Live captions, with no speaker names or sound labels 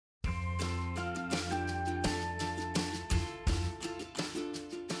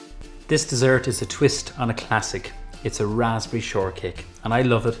This dessert is a twist on a classic. It's a raspberry shortcake, and I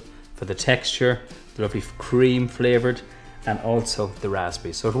love it for the texture, the lovely cream flavored, and also the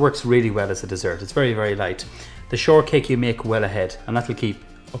raspberry. So it works really well as a dessert. It's very, very light. The shortcake you make well ahead, and that'll keep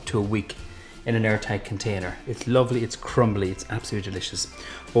up to a week in an airtight container. It's lovely, it's crumbly, it's absolutely delicious.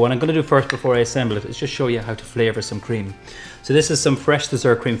 But what I'm going to do first before I assemble it is just show you how to flavour some cream. So this is some fresh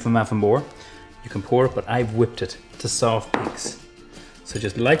dessert cream from Avonmore. You can pour it, but I've whipped it to soft peaks. So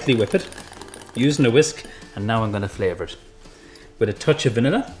just lightly whip it, using a whisk, and now I'm going to flavour it. With a touch of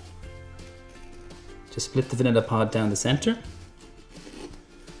vanilla. Just split the vanilla pod down the centre,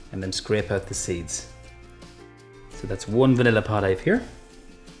 and then scrape out the seeds. So that's 1 vanilla pod I have here.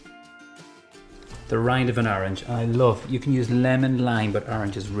 The rind of an orange, I love. You can use lemon, lime, but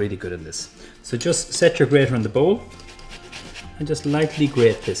orange is really good in this. So just set your grater in the bowl and just lightly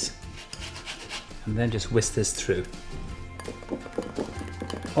grate this, and then just whisk this through.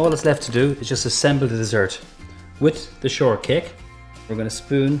 All that's left to do is just assemble the dessert. With the shortcake, we're going to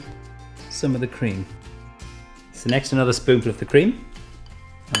spoon some of the cream. So next, another spoonful of the cream,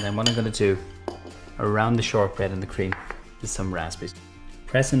 and then what I'm going to do around the shortbread and the cream is some raspberries.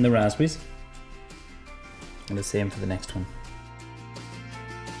 Press in the raspberries. And the same for the next one.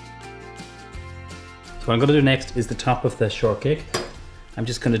 So what I'm going to do next is the top of the shortcake. I'm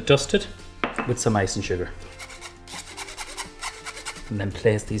just going to dust it with some icing sugar. And then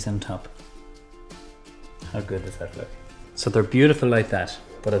place these on top. How good does that look? So they're beautiful like that,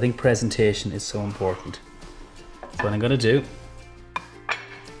 but I think presentation is so important. So what I'm going to do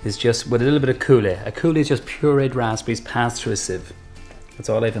is just, with a little bit of Kool-Aid. A Kool-Aid is just pureed raspberries passed through a sieve. That's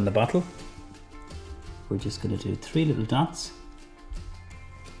all I have in the bottle. We're just going to do 3 little dots.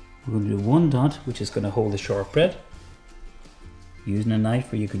 We're going to do 1 dot, which is going to hold the shortbread. Using a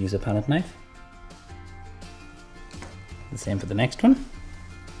knife, or you can use a palette knife. The same for the next one.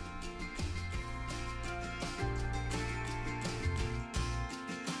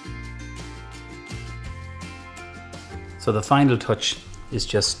 So the final touch is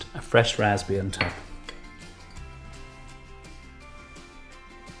just a fresh raspberry on top.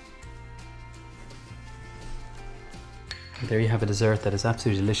 There you have a dessert that is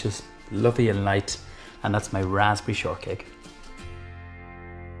absolutely delicious, lovely and light, and that's my raspberry shortcake.